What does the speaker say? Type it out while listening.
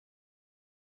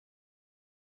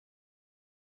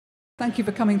Thank you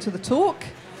for coming to the talk.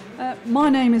 My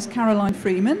name is Caroline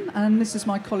Freeman, and this is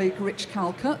my colleague Rich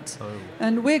Calcutt. Oh.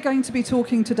 And we're going to be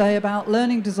talking today about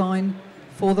learning design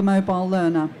for the mobile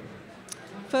learner.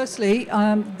 Firstly,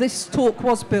 this talk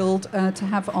was billed to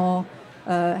have our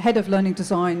head of learning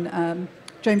design,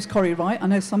 James Corrie, right. I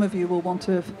know some of you will want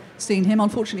to have seen him.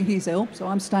 Unfortunately, he's ill, so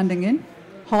I'm standing in,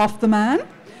 half the man,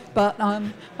 but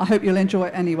I hope you'll enjoy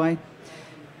it anyway.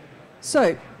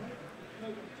 So,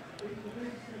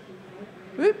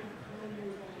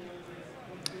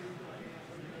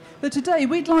 but today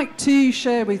we'd like to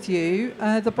share with you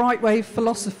the Brightwave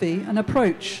philosophy and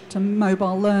approach to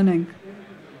mobile learning.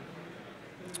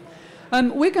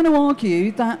 We're going to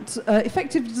argue that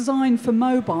effective design for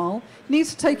mobile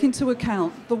needs to take into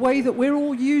account the way that we're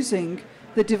all using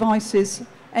the devices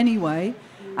anyway,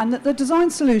 and that the design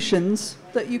solutions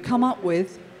that you come up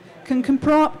with can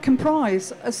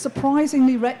comprise a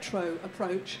surprisingly retro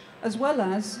approach as well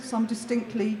as some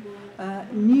distinctly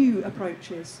new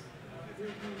approaches.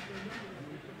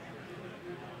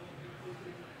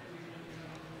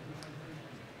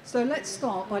 So let's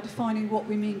start by defining what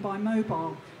we mean by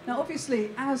mobile. Now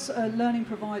obviously, as a learning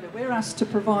provider, we're asked to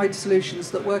provide solutions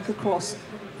that work across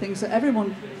things that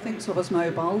everyone thinks of as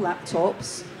mobile: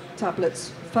 laptops,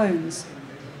 tablets, phones.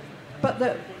 But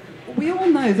that we all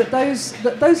know that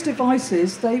those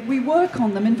devices, we work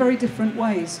on them in very different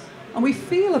ways, and we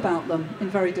feel about them in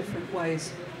very different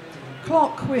ways.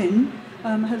 Clark Quinn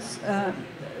has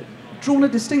drawn a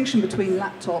distinction between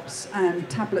laptops and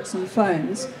tablets and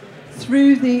phones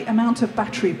through the amount of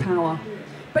battery power.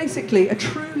 Basically, a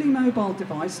truly mobile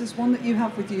device is one that you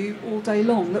have with you all day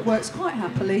long, that works quite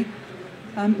happily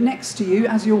next to you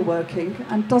as you're working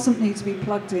and doesn't need to be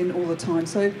plugged in all the time.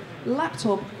 So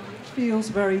laptop feels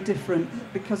very different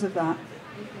because of that.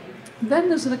 Then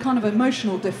there's a kind of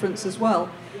emotional difference as well.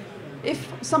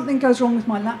 If something goes wrong with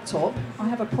my laptop, I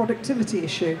have a productivity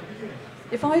issue.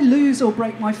 If I lose or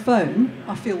break my phone,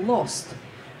 I feel lost.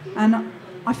 And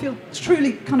I feel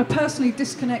truly kind of personally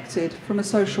disconnected from a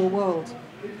social world.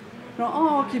 Now, our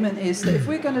argument is that if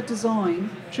we're going to design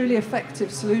truly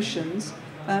effective solutions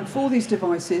for these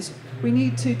devices, we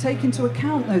need to take into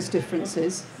account those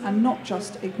differences and not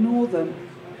just ignore them.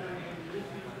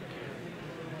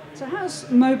 So how's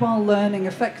mobile learning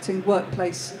affecting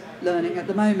workplace learning at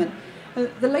the moment?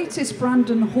 The latest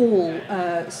Brandon Hall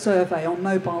survey on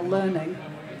mobile learning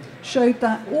showed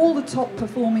that all the top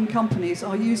performing companies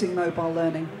are using mobile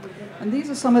learning. And these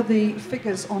are some of the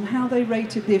figures on how they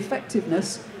rated the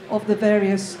effectiveness of the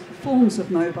various forms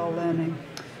of mobile learning.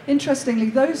 Interestingly,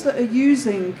 those that are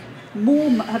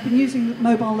have been using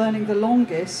mobile learning the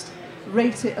longest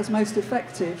rate it as most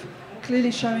effective,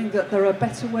 clearly showing that there are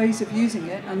better ways of using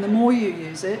it, and the more you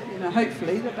use it,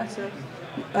 hopefully, the better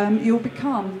you'll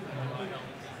become.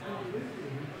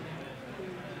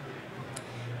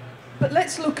 But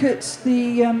let's look at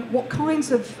what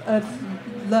kinds of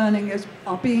learning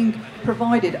are being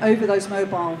provided over those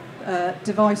mobile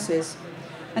devices.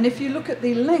 And if you look at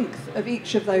the length of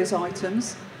each of those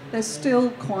items, they're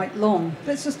still quite long.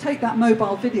 Let's just take that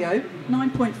mobile video,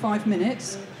 9.5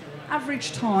 minutes.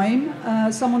 Average time,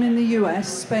 someone in the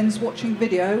US spends watching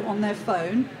video on their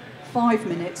phone 5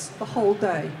 minutes the whole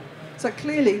day. So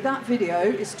clearly that video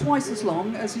is twice as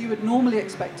long as you would normally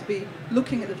expect to be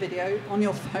looking at the video on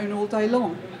your phone all day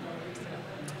long.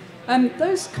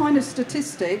 Those kind of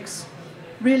statistics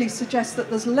really suggest that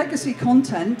there's legacy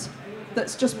content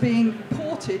that's just being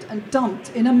ported and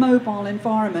dumped in a mobile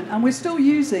environment, and we're still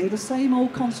using the same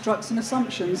old constructs and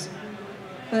assumptions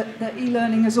that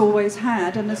e-learning has always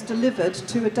had and has delivered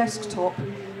to a desktop.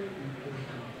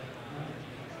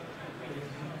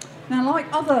 Now, like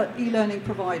other e-learning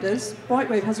providers,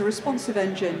 Brightwave has a responsive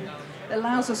engine that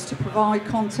allows us to provide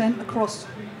content across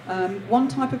one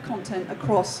type of content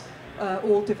across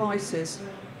all devices.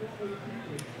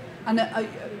 And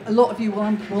a lot of you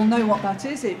will know what that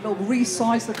is. It will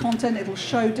resize the content. It will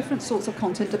show different sorts of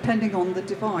content depending on the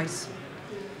device.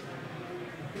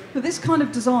 But this kind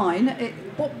of design,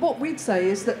 what we'd say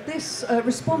is that this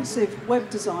responsive web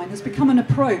design has become an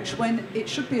approach when it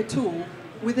should be a tool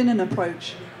within an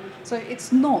approach. So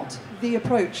it's not the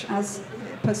approach as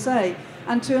per se.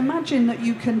 And to imagine that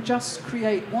you can just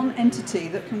create one entity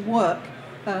that can work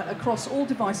across all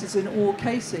devices in all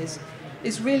cases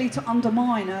is really to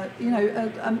undermine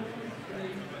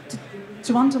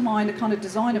to undermine a kind of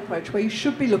design approach where you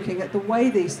should be looking at the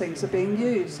way these things are being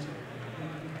used.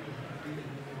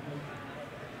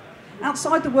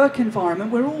 Outside the work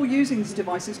environment, we're all using these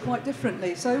devices quite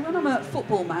differently. So when I'm at a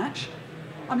football match,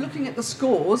 I'm looking at the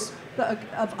scores that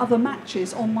are of other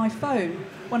matches on my phone.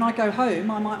 When I go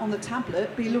home, I might on the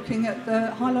tablet be looking at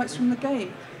the highlights from the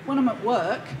game. When I'm at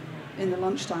work in the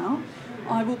lunch hour,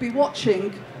 I will be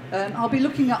watching, I'll be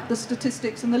looking up the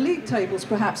statistics and the league tables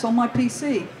perhaps on my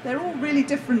PC. They're all really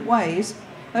different ways.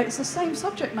 It's the same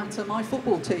subject matter, my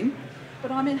football team,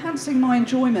 but I'm enhancing my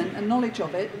enjoyment and knowledge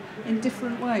of it in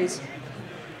different ways.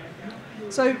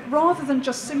 So rather than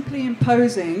just simply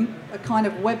imposing a kind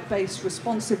of web-based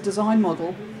responsive design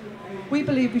model, we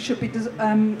believe we should be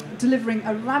delivering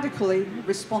a radically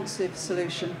responsive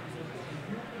solution.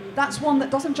 That's one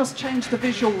that doesn't just change the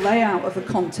visual layout of the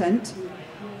content,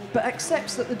 but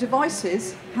accepts that the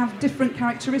devices have different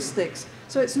characteristics.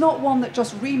 So it's not one that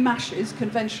just remashes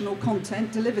conventional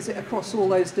content, delivers it across all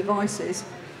those devices,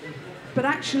 but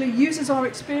actually uses our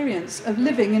experience of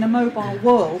living in a mobile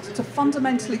world to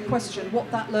fundamentally question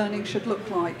what that learning should look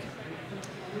like.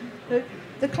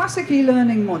 The classic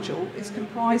e-learning module is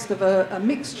comprised of a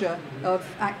mixture of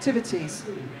activities,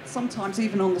 sometimes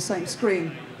even on the same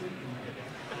screen.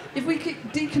 If we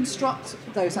deconstruct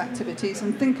those activities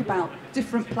and think about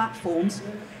different platforms,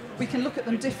 we can look at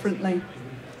them differently.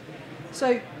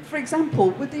 So, for example,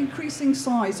 with the increasing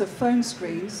size of phone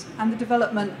screens and the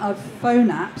development of phone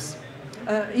apps,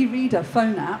 e-reader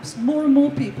phone apps, more and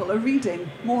more people are reading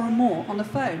more and more on the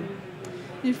phone.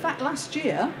 In fact, last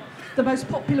year, the most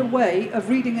popular way of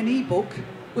reading an e-book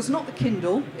was not the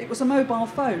Kindle, it was a mobile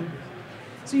phone.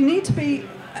 So you need to be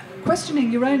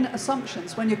questioning your own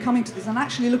assumptions when you're coming to this and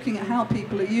actually looking at how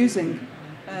people are using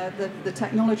the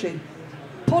technology.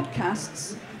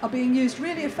 Podcasts are being used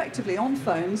really effectively on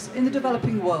phones in the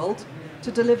developing world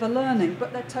to deliver learning,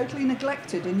 but they're totally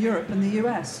neglected in Europe and the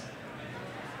US.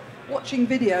 Watching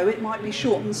video, it might be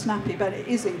short and snappy, but it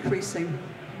is increasing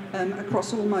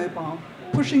across all mobile.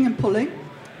 Pushing and pulling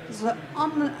is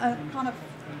kind of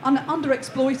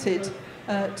underexploited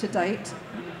to date.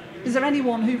 Is there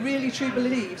anyone who really truly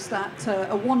believes that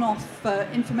a one-off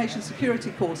information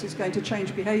security course is going to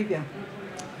change behaviour?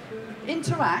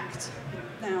 Interact,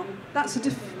 now, that's a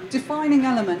defining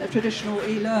element of traditional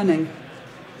e-learning.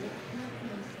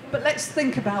 But let's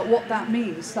think about what that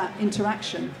means, that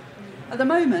interaction. At the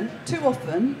moment, too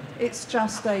often, it's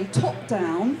just a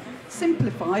top-down,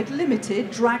 simplified,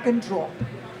 limited drag and drop.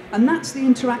 And that's the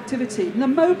interactivity. And the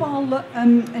mobile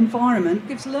environment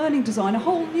gives learning design a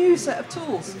whole new set of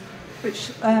tools,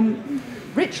 which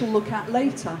Rich will look at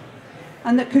later,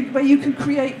 and where you can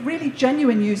create really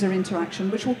genuine user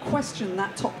interaction, which will question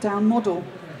that top-down model.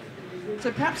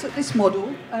 So perhaps at this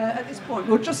point,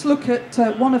 we'll just look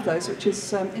at one of those, which is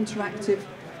interactive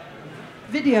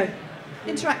video.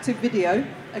 Interactive video,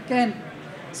 again,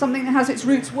 something that has its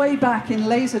roots way back in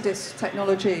Laserdisc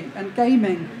technology and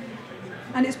gaming.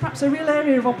 And it's perhaps a real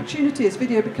area of opportunity as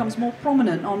video becomes more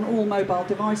prominent on all mobile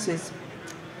devices.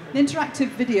 An interactive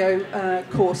video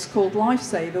course called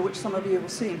Lifesaver, which some of you will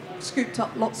see, scooped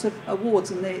up lots of awards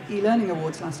in the e-learning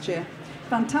awards last year.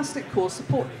 Fantastic course,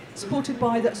 sponsored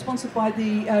by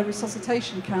the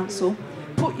Resuscitation Council,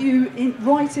 put you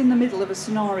right in the middle of a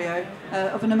scenario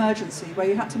of an emergency where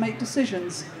you had to make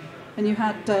decisions, and you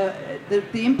had the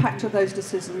impact of those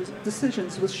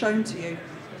decisions was shown to you.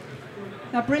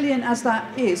 Now, brilliant as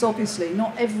that is, obviously,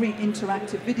 not every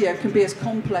interactive video can be as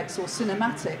complex or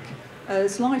cinematic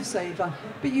as Lifesaver,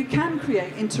 but you can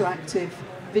create interactive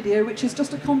video which is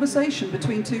just a conversation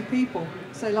between two people,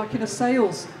 say like in a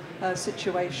sales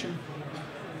situation.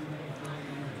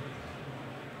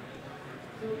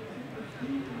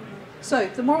 So,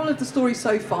 the moral of the story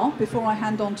so far, before I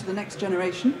hand on to the next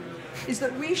generation, is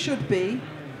that we should be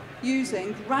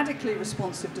using radically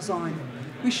responsive design.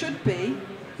 We should be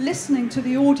listening to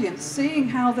the audience, seeing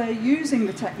how they're using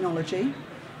the technology,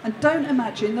 and don't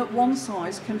imagine that one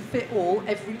size can fit all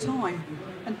every time.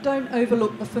 And don't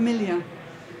overlook the familiar.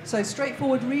 So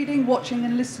straightforward reading, watching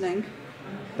and listening,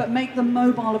 but make them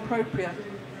mobile appropriate.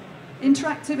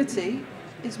 Interactivity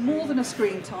is more than a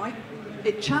screen type.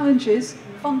 It challenges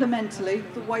fundamentally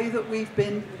the way that we've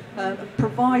been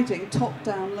providing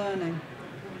top-down learning.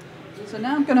 So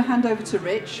now I'm going to hand over to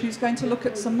Rich, who's going to look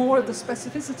at some more of the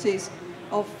specificities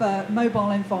of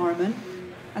mobile environment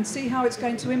and see how it's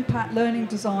going to impact learning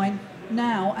design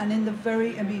now and in the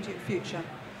very immediate future.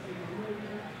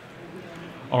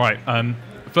 All right.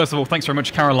 First of all, thanks very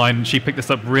much, Caroline. She picked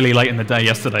this up really late in the day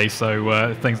yesterday,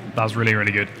 so that was really,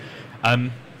 really good.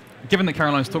 Given that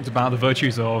Caroline's talked about the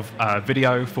virtues of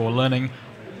video for learning,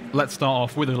 let's start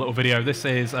off with a little video. This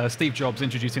is Steve Jobs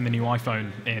introducing the new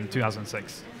iPhone in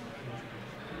 2006.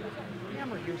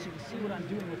 Camera here so you can see what I'm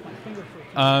doing with my finger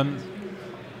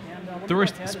for There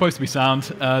is supposed to be sound.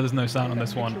 There's no sound on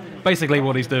this one. Basically,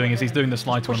 what he's doing is he's doing the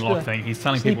slide to unlock thing. He's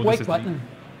telling people this is button.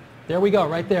 There we go,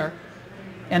 right there.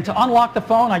 And to unlock the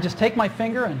phone, I just take my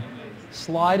finger and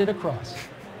slide it across.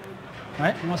 All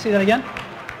right, you want to see that again?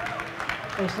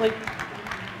 Go to sleep.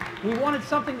 We wanted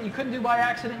something that you couldn't do by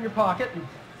accident in your pocket. And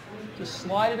just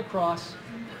slide it across.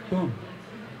 Boom.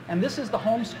 And this is the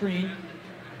home screen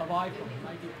of iPhone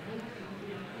right here.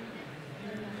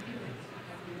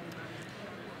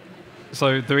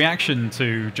 So the reaction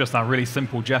to just that really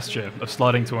simple gesture of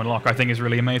sliding to unlock, I think, is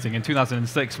really amazing. In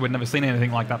 2006, we'd never seen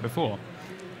anything like that before.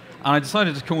 And I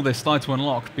decided to call this slide to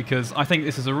unlock because I think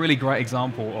this is a really great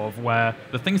example of where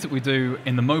the things that we do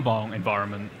in the mobile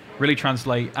environment really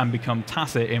translate and become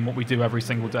tacit in what we do every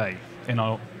single day in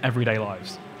our everyday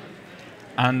lives.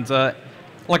 And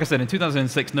like I said, in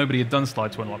 2006, nobody had done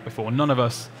slide to unlock before. None of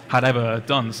us had ever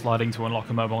done sliding to unlock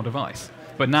a mobile device.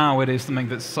 But now it is something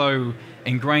that's so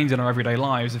ingrained in our everyday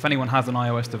lives. If anyone has an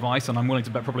iOS device, and I'm willing to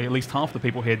bet probably at least half the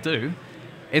people here do,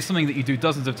 it's something that you do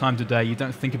dozens of times a day. You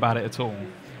don't think about it at all.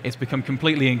 It's become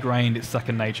completely ingrained. It's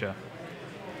second nature.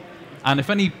 And if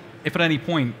at any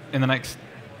point in the next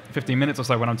 15 minutes or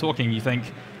so when I'm talking, you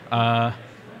think,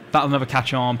 that'll never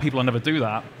catch on, people will never do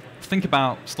that, think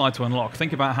about slide to unlock.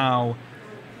 Think about how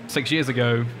 6 years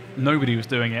ago, nobody was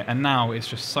doing it, and now it's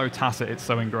just so tacit, it's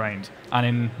so ingrained. And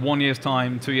in 1 year's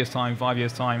time, 2 years' time, 5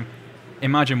 years' time,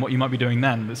 imagine what you might be doing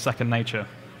then that's second nature.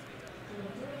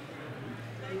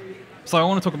 So I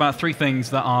want to talk about 3 things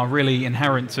that are really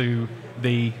inherent to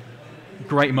the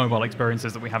great mobile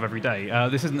experiences that we have every day.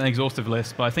 This isn't an exhaustive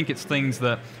list, but I think it's things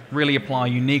that really apply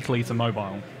uniquely to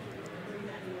mobile.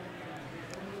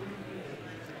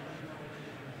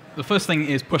 The first thing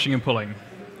is pushing and pulling.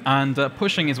 And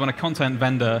pushing is when a content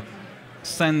vendor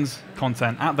sends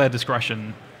content at their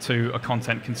discretion to a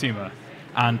content consumer.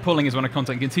 And pulling is when a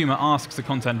content consumer asks a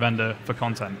content vendor for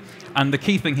content. And the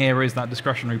key thing here is that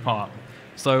discretionary part.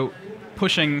 So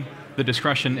pushing, the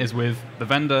discretion is with the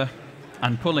vendor,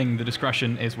 and pulling, the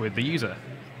discretion is with the user.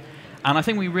 And I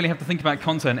think we really have to think about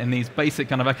content in these basic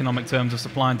kind of economic terms of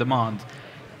supply and demand.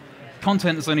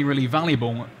 Content is only really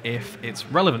valuable if it's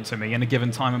relevant to me in a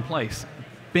given time and place.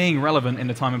 Being relevant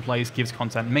in a time and place gives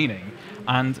content meaning.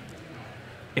 And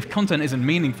if content isn't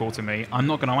meaningful to me, I'm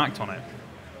not going to act on it.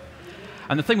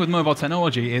 And the thing with mobile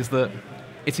technology is that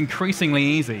it's increasingly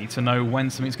easy to know when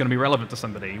something's going to be relevant to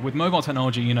somebody. With mobile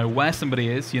technology, you know where somebody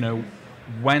is, you know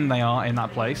when they are in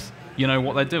that place, you know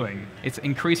what they're doing. It's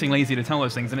increasingly easy to tell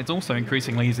those things, and it's also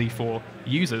increasingly easy for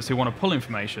users who want to pull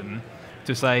information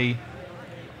to say,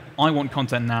 I want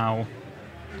content now,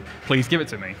 please give it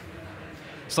to me.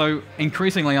 So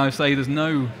increasingly, I would say there's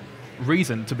no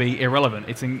reason to be irrelevant.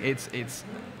 It's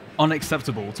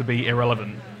unacceptable to be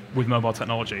irrelevant with mobile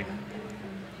technology.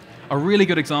 A really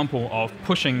good example of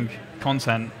pushing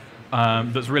content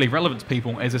that's really relevant to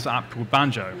people is this app called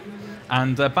Banjo.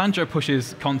 And Banjo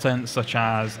pushes content such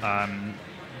as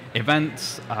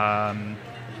events,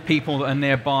 people that are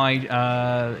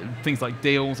nearby, things like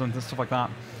deals and stuff like that.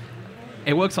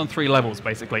 It works on 3 levels,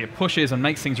 basically. It pushes and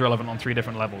makes things relevant on 3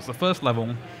 different levels. The first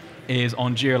level is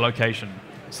on geolocation.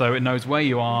 So it knows where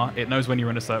you are, it knows when you're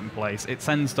in a certain place, it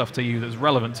sends stuff to you that's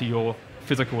relevant to your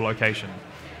physical location.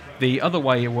 The other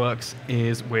way it works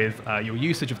is with your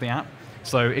usage of the app.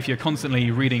 So if you're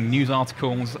constantly reading news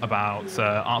articles about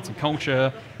arts and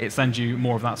culture, it sends you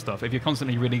more of that stuff. If you're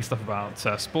constantly reading stuff about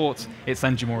sports, it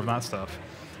sends you more of that stuff.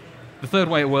 The third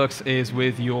way it works is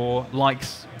with your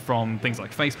likes from things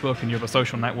like Facebook and your other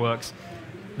social networks.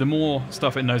 The more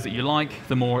stuff it knows that you like,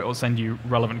 the more it will send you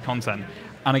relevant content.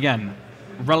 And again,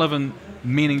 relevant,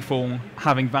 meaningful,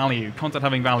 having value, content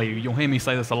having value. You'll hear me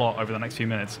say this a lot over the next few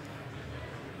minutes.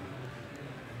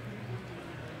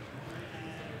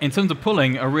 In terms of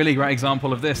pulling, a really great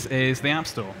example of this is the App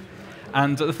Store.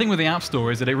 And the thing with the App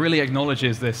Store is that it really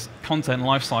acknowledges this content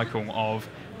lifecycle of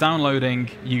downloading,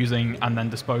 using, and then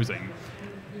disposing.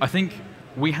 I think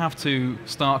we have to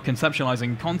start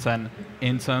conceptualizing content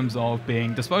in terms of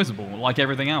being disposable. Like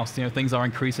everything else, you know, things are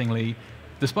increasingly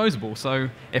disposable. So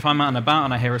if I'm out and about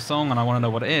and I hear a song and I want to know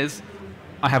what it is,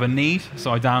 I have a need,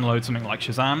 so I download something like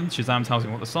Shazam. Shazam tells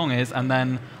me what the song is, and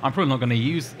then I'm probably not going to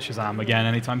use Shazam again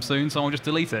anytime soon, so I'll just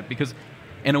delete it. Because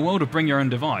in a world of bring your own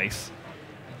device,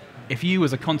 if you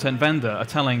as a content vendor are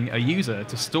telling a user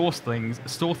to store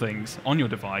things on your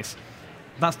device,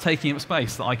 that's taking up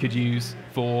space that I could use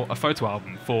for a photo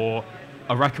album, for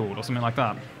a record, or something like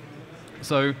that.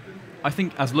 So I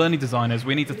think as learning designers,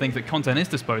 we need to think that content is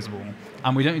disposable,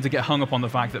 and we don't need to get hung up on the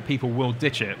fact that people will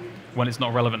ditch it when it's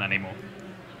not relevant anymore.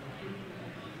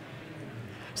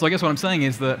 So I guess what I'm saying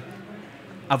is that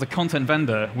as a content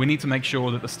vendor, we need to make sure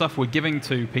that the stuff we're giving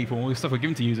to people, the stuff we're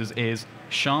giving to users is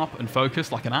sharp and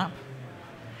focused like an app.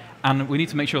 And we need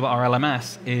to make sure that our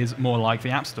LMS is more like the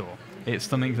App Store. It's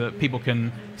something that people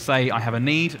can say, I have a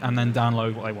need, and then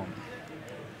download what they want.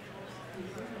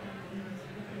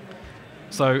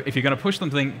 So if you're going to push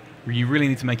something, you really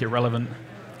need to make it relevant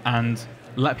and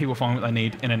let people find what they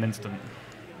need in an instant.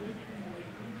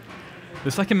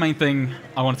 The second main thing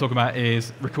I want to talk about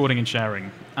is recording and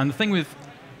sharing. And the thing with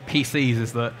PCs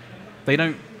is that they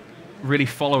don't really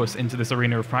follow us into this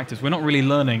arena of practice. We're not really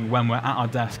learning when we're at our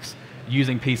desks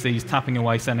using PCs, tapping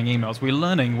away, sending emails. We're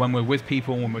learning when we're with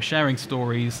people, when we're sharing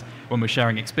stories, when we're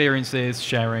sharing experiences,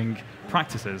 sharing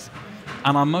practices.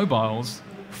 And our mobiles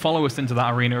follow us into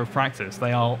that arena of practice.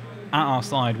 They are at our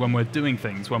side when we're doing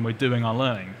things, when we're doing our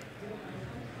learning.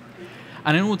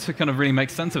 And in order to kind of really make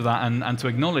sense of that and to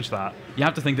acknowledge that, you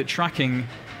have to think that tracking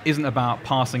isn't about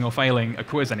passing or failing a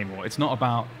quiz anymore. It's not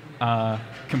about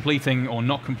completing or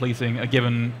not completing a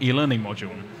given e-learning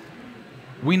module.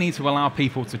 We need to allow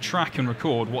people to track and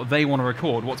record what they want to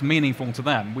record, what's meaningful to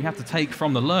them. We have to take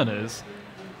from the learners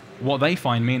what they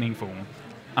find meaningful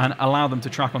and allow them to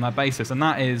track on that basis. And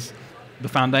that is the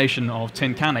foundation of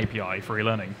Tin Can API for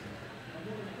e-learning.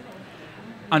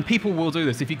 And people will do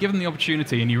this. If you give them the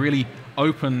opportunity and you really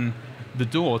open the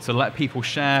door to let people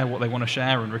share what they want to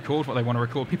share and record what they want to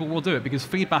record, people will do it because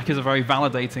feedback is a very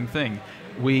validating thing.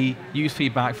 We use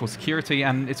feedback for security,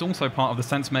 and it's also part of the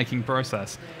sense-making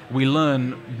process. We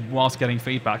learn whilst getting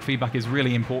feedback. Feedback is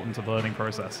really important to the learning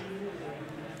process.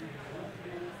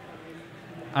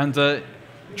 And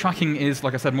tracking is,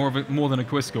 like I said, more than a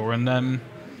quiz score. And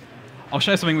I'll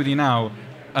share something with you now.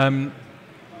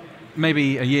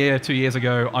 Maybe a year, 2 years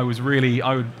ago, I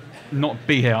would not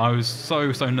be here. I was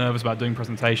so nervous about doing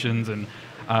presentations, and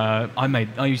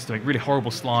I used to make really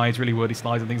horrible slides, really wordy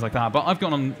slides and things like that. But I've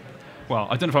gone on, well,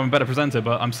 I don't know if I'm a better presenter,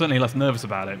 but I'm certainly less nervous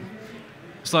about it.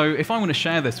 So if I want to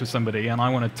share this with somebody and I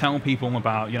want to tell people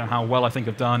about how well I think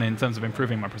I've done in terms of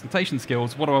improving my presentation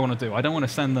skills, what do I want to do? I don't want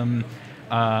to send them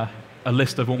a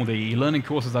list of all the learning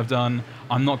courses I've done.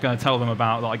 I'm not going to tell them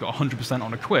about that I got 100%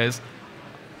 on a quiz.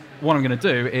 What I'm going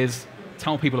to do is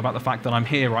tell people about the fact that I'm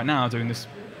here right now doing this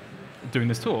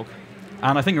talk.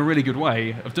 And I think a really good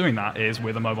way of doing that is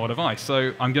with a mobile device.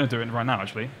 So I'm going to do it right now,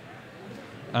 actually.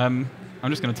 I'm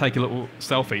just going to take a little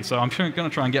selfie. So I'm going to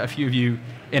try and get a few of you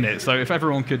in it. So if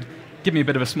everyone could give me a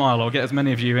bit of a smile, I'll get as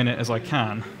many of you in it as I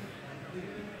can.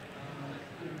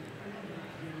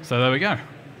 So there we go.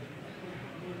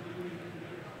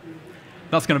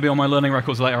 That's going to be on my learning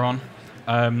records later on.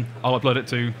 I'll upload it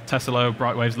to Tesla,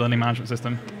 Brightwave's learning management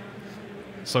system,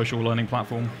 social learning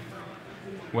platform,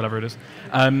 whatever it is.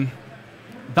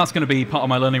 That's going to be part of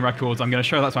my learning records. I'm going to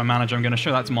show that to my manager. I'm going to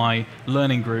show that to my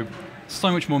learning group. So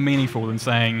much more meaningful than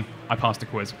saying, I passed a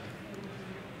quiz.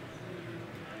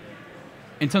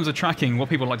 In terms of tracking, what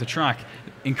people like to track,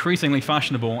 increasingly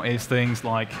fashionable is things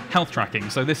like health tracking.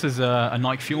 So this is a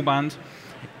Nike Fuel Band.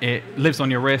 It lives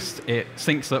on your wrist. It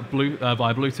syncs up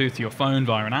via Bluetooth to your phone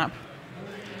via an app.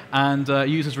 And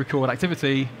users record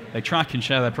activity. They track and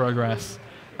share their progress.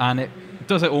 And it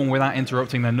does it all without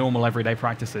interrupting their normal everyday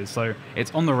practices. So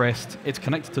it's on the wrist. It's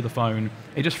connected to the phone.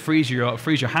 It just frees you up,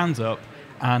 frees your hands up,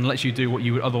 and lets you do what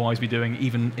you would otherwise be doing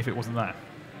even if it wasn't there.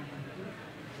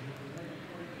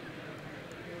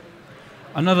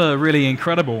 Another really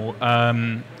incredible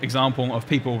example of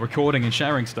people recording and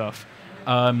sharing stuff,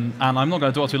 and I'm not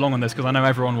going to dwell too long on this because I know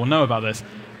everyone will know about this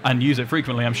and use it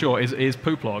frequently, I'm sure, is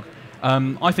Pooplog.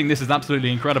 I think this is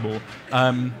absolutely incredible.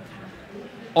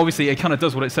 Obviously, it kind of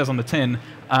does what it says on the tin.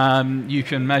 You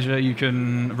can measure, you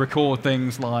can record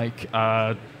things like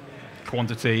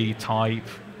quantity, type,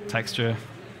 texture,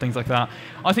 things like that.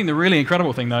 I think the really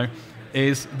incredible thing, though,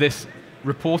 is this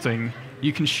reporting.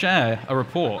 You can share a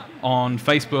report on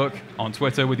Facebook, on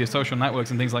Twitter, with your social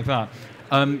networks and things like that.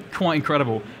 Quite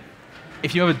incredible.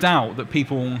 If you ever doubt that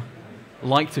people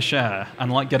like to share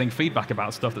and like getting feedback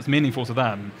about stuff that's meaningful to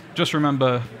them, just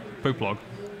remember Pooplog.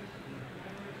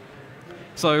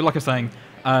 So, like I was saying,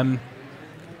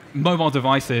 mobile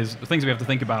devices, the things we have to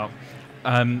think about.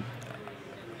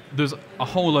 There's a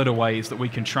whole load of ways that we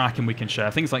can track and we can share.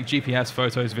 Things like GPS,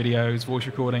 photos, videos, voice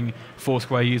recording,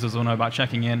 Foursquare users will know about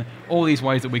checking in, all these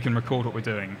ways that we can record what we're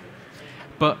doing.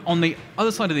 But on the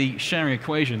other side of the sharing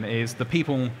equation is the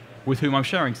people with whom I'm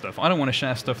sharing stuff. I don't want to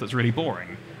share stuff that's really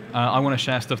boring. I want to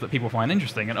share stuff that people find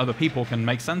interesting and other people can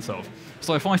make sense of.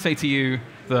 So if I say to you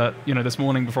that, this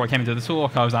morning before I came into the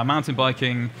talk, I was out mountain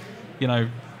biking,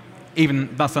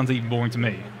 even that sounds even boring to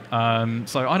me.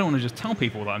 So I don't want to just tell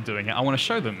people that I'm doing it. I want to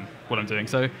show them what I'm doing.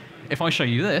 So if I show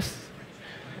you this,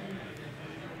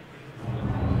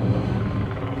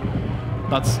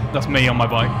 That's me on my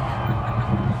bike.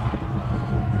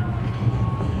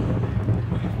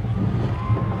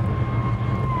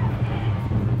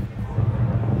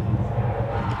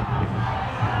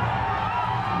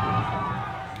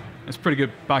 It's a pretty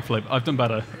good backflip. I've done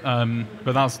better,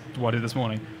 but that's what I did this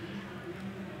morning.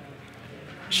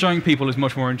 Showing people is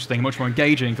much more interesting, much more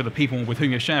engaging for the people with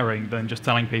whom you're sharing than just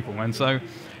telling people. And so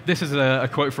this is a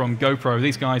quote from GoPro.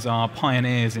 These guys are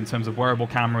pioneers in terms of wearable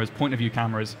cameras, point-of-view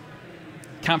cameras.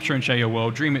 Capture and share your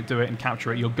world, dream it, do it, and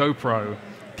capture it. Your GoPro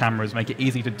cameras make it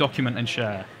easy to document and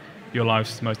share your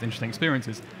life's most interesting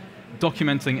experiences.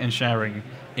 Documenting and sharing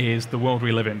is the world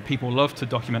we live in. People love to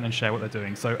document and share what they're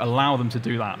doing, so allow them to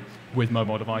do that with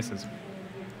mobile devices.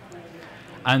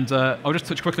 And I'll just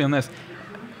touch quickly on this.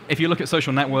 If you look at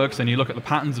social networks and you look at the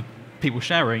patterns of people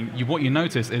sharing, what you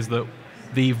notice is that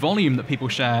the volume that people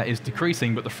share is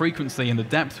decreasing, but the frequency and the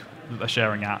depth that they're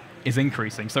sharing at is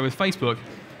increasing. So with Facebook,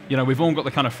 we've all got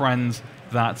the kind of friends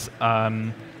that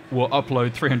will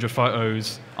upload 300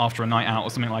 photos after a night out or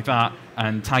something like that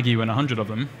and tag you in 100 of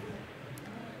them.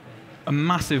 A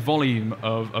massive volume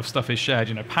of stuff is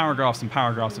shared, paragraphs and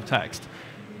paragraphs of text,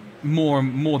 more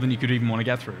than you could even want to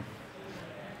get through.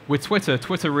 With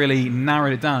Twitter really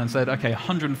narrowed it down and said, okay,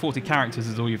 140 characters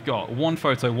is all you've got. One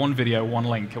photo, one video, one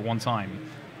link at one time.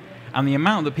 And the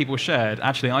amount that people shared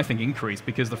actually, I think, increased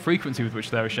because the frequency with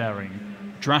which they were sharing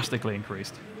drastically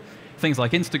increased. Things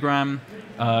like Instagram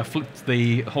flipped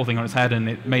the whole thing on its head, and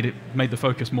it made the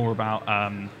focus more about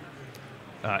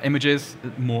images,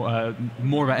 more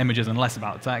about images and less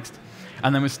about text.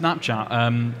 And then with Snapchat,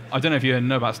 I don't know if you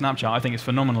know about Snapchat. I think it's a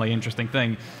phenomenally interesting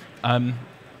thing.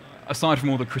 Aside from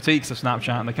all the critiques of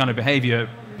Snapchat and the kind of behavior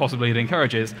possibly it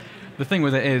encourages, the thing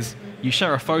with it is you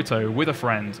share a photo with a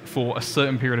friend for a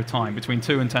certain period of time, between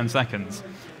 2 and 10 seconds.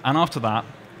 And after that,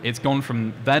 it's gone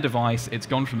from their device, it's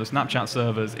gone from the Snapchat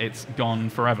servers, it's gone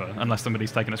forever, unless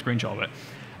somebody's taken a screenshot of it.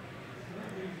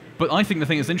 But I think the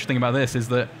thing that's interesting about this is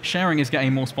that sharing is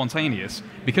getting more spontaneous.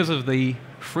 Because of the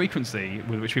frequency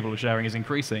with which people are sharing is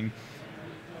increasing,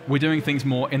 we're doing things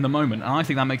more in the moment, and I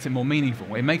think that makes it more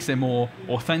meaningful. It makes it more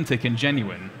authentic and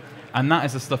genuine, and that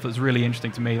is the stuff that's really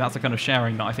interesting to me. That's the kind of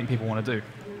sharing that I think people want to do.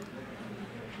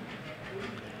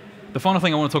 The final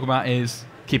thing I want to talk about is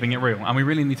keeping it real, and we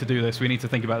really need to do this. We need to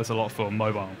think about this a lot for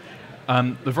mobile.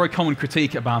 The very common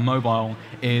critique about mobile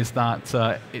is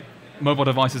that mobile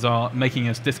devices are making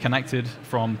us disconnected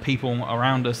from people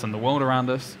around us and the world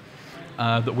around us,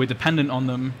 that we're dependent on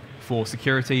them for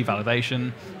security,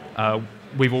 validation.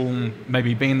 We've all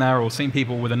maybe been there or seen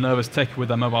people with a nervous tick with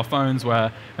their mobile phones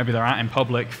where maybe they're out in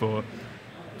public for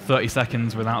 30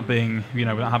 seconds without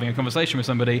having a conversation with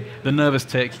somebody. The nervous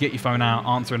tick, get your phone out,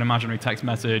 answer an imaginary text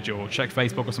message or check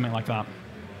Facebook or something like that.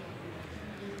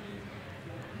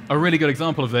 A really good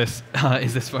example of this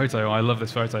is this photo. I love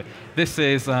this photo. This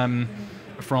is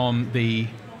from the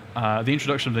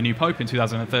introduction of the new Pope in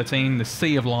 2013. The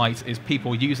sea of light is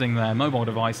people using their mobile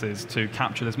devices to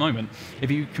capture this moment. If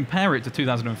you compare it to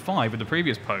 2005 with the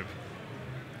previous Pope,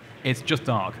 it's just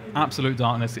dark, absolute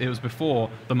darkness. It was before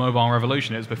the mobile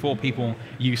revolution. It was before people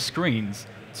used screens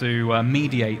to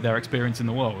mediate their experience in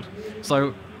the world.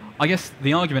 So I guess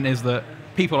the argument is that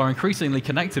people are increasingly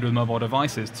connected with mobile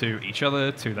devices to each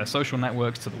other, to their social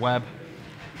networks, to the web,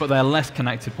 but they're less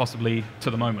connected possibly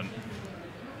to the moment.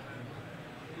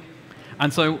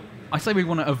 And so I say we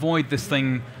want to avoid this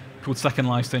thing called Second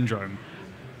Life syndrome.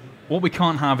 What we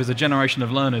can't have is a generation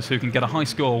of learners who can get a high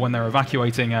score when they're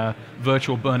evacuating a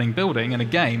virtual burning building in a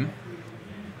game,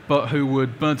 but who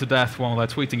would burn to death while they're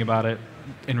tweeting about it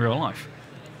in real life.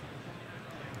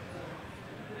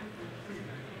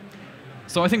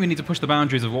 So I think we need to push the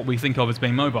boundaries of what we think of as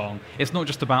being mobile. It's not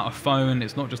just about a phone,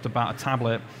 it's not just about a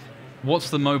tablet.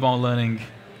 What's the mobile learning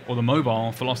or the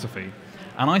mobile philosophy?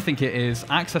 And I think it is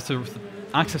access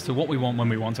to what we want when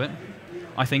we want it.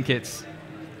 I think it's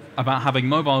about having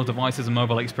mobile devices and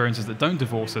mobile experiences that don't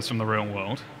divorce us from the real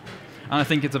world. And I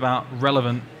think it's about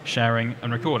relevant sharing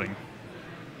and recording.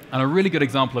 And a really good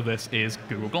example of this is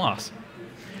Google Glass.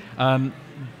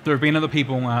 There have been other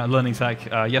people learning tech.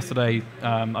 Yesterday,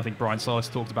 I think Brian Solis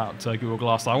talked about Google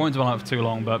Glass. So I won't dwell on it for too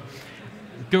long, but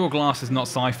Google Glass is not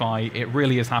sci-fi. It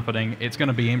really is happening. It's going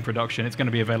to be in production. It's going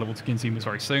to be available to consumers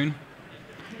very soon.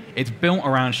 It's built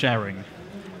around sharing,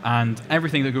 and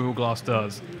everything that Google Glass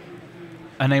does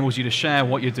enables you to share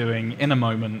what you're doing in a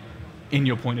moment, in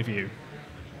your point of view.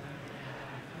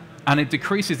 And it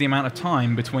decreases the amount of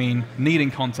time between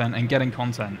needing content and getting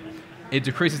content. It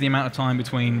decreases the amount of time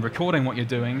between recording what you're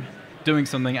doing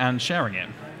something, and sharing it.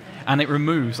 And it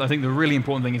removes, I think the really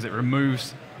important thing is it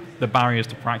removes the barriers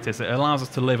to practice. It allows us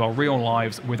to live our real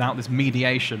lives without this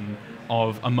mediation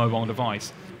of a mobile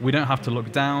device. We don't have to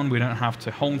look down, we don't have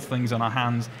to hold things in our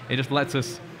hands. It just lets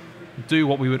us do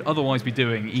what we would otherwise be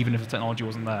doing even if the technology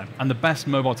wasn't there. And the best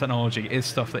mobile technology is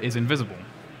stuff that is invisible.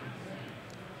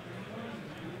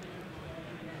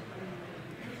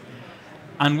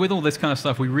 And with all this kind of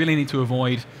stuff, we really need to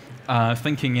avoid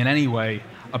thinking in any way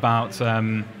about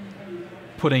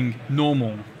putting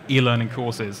normal e-learning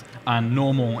courses and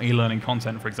normal e-learning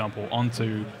content, for example,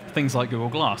 onto things like Google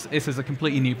Glass. This is a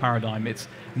completely new paradigm. It's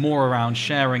more around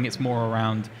sharing, it's more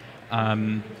around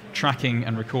tracking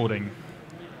and recording.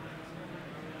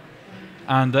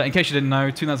 And in case you didn't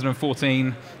know,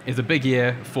 2014 is a big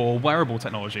year for wearable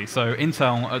technology. So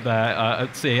Intel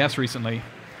at CES recently,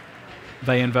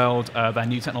 they unveiled their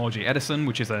new technology, Edison,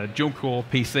 which is a dual-core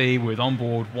PC with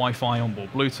onboard Wi-Fi,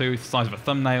 onboard Bluetooth, size of a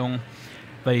thumbnail.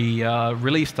 They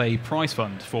released a prize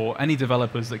fund for any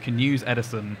developers that can use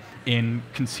Edison in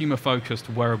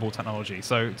consumer-focused wearable technology.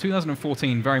 So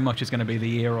 2014 very much is going to be the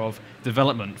year of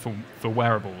development for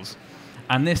wearables.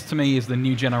 And this, to me, is the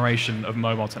new generation of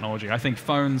mobile technology. I think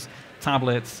phones,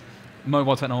 tablets,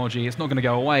 mobile technology, it's not going to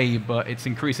go away, but it's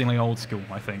increasingly old school,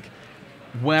 I think.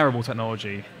 Wearable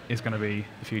technology is going to be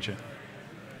the future.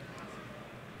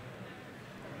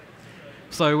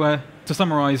 So to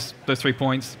summarize those 3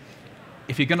 points,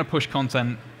 if you're going to push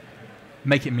content,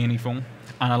 make it meaningful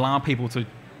and allow people to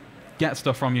get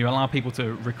stuff from you, allow people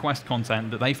to request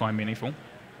content that they find meaningful.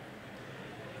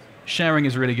 Sharing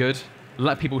is really good.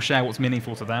 Let people share what's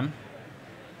meaningful to them.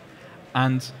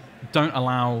 And don't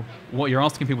allow what you're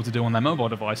asking people to do on their mobile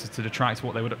devices to detract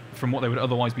from what they would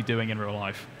otherwise be doing in real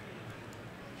life.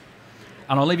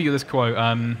 And I'll leave you with this quote.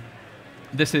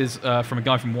 This is from a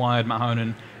guy from Wired, Matt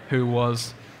Honan,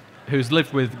 who's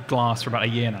lived with glass for about a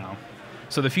year now.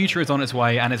 So the future is on its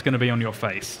way, and it's going to be on your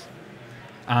face.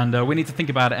 And we need to think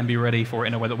about it and be ready for it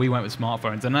in a way that we went with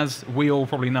smartphones. And as we all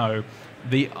probably know,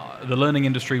 the learning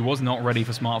industry was not ready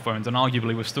for smartphones, and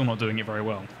arguably we're still not doing it very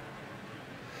well.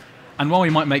 And while we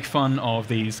might make fun of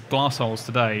these glass holes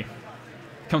today,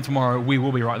 come tomorrow, we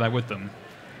will be right there with them.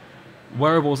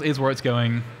 Wearables is where it's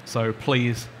going, so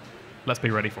please, let's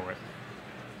be ready for it.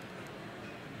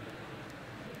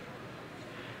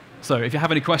 So if you have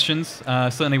any questions,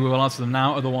 certainly we will answer them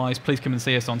now. Otherwise, please come and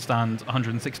see us on stand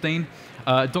 116.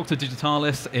 Dr.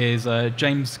 Digitalis is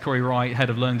James Corey Wright, head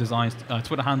of Learning Design's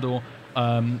Twitter handle.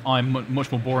 I'm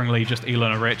much more boringly just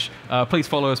eLearner Rich. Please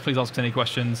follow us, please ask us any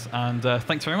questions, and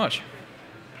thanks very much.